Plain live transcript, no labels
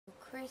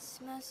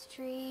Christmas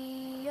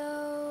tree,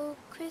 oh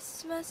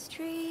Christmas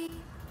tree.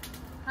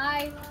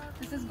 Hi,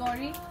 this is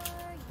Gauri.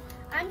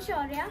 I'm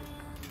Shaurya.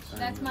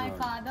 That's my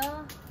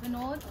father,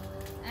 Vinod,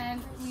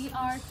 and we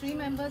are 3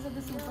 members of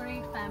the Super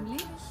 8 family.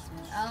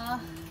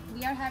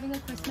 We are having a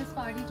Christmas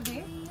party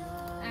today,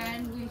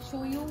 and we'll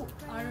show you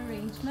our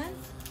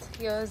arrangements.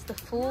 Here's the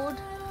food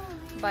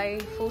by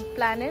Food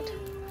Planet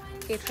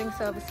Catering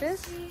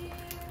Services.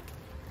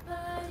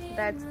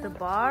 That's the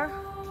bar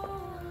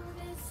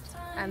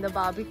and the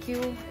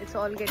barbecue. It's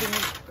all getting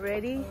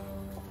ready.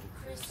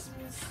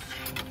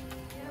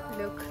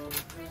 Look.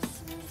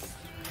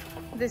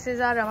 This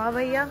is our Rama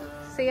Bhaiya.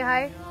 Say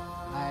hi.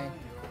 Hi.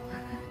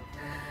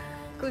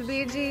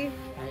 Kulbir ji.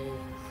 Hi.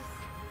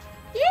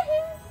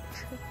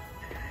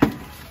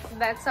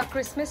 That's our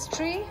Christmas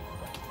tree.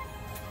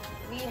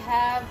 We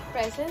have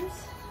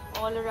presents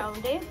all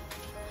around it.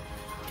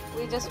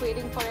 We're just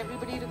waiting for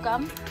everybody to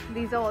come.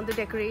 These are all the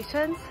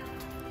decorations.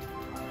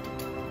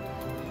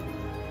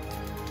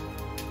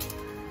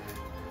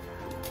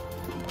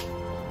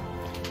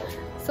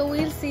 So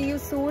we'll see you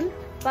soon.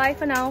 Bye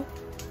for now.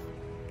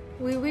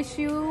 We wish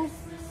you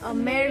a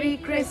Merry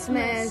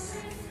Christmas.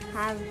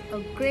 Have a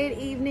great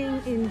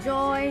evening.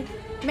 Enjoy.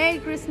 Merry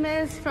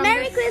Christmas from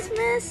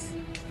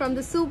from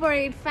the Super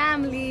 8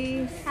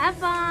 family. Have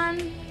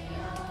fun.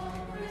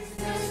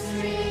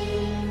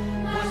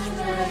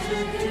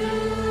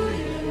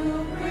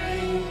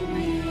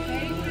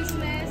 Merry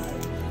Christmas.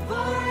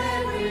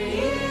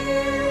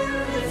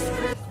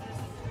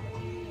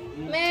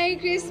 Merry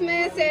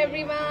Christmas,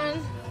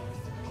 everyone.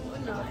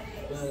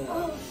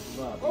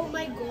 Oh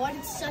my god,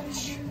 it's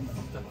such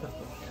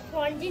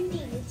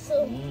quantity. It's so.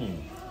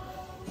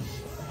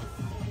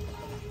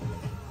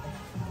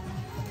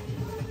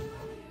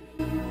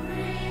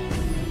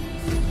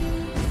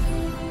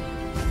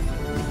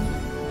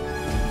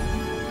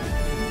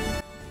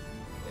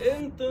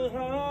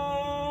 इंतहा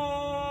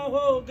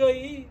हो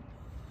गई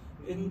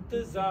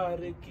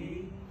इंतजार की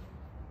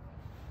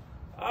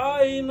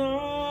आई ना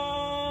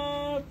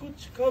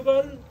कुछ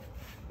खबर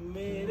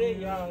मेरे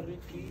यार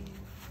की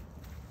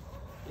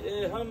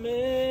ये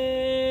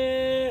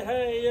हमें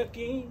है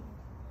यकीन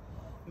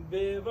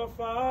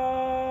बेवफा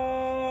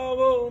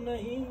वो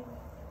नहीं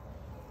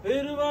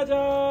फिर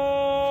वजह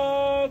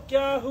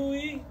क्या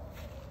हुई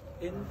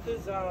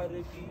इंतजार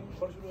की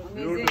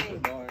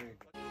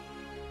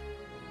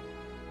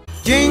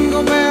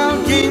Jingle bell.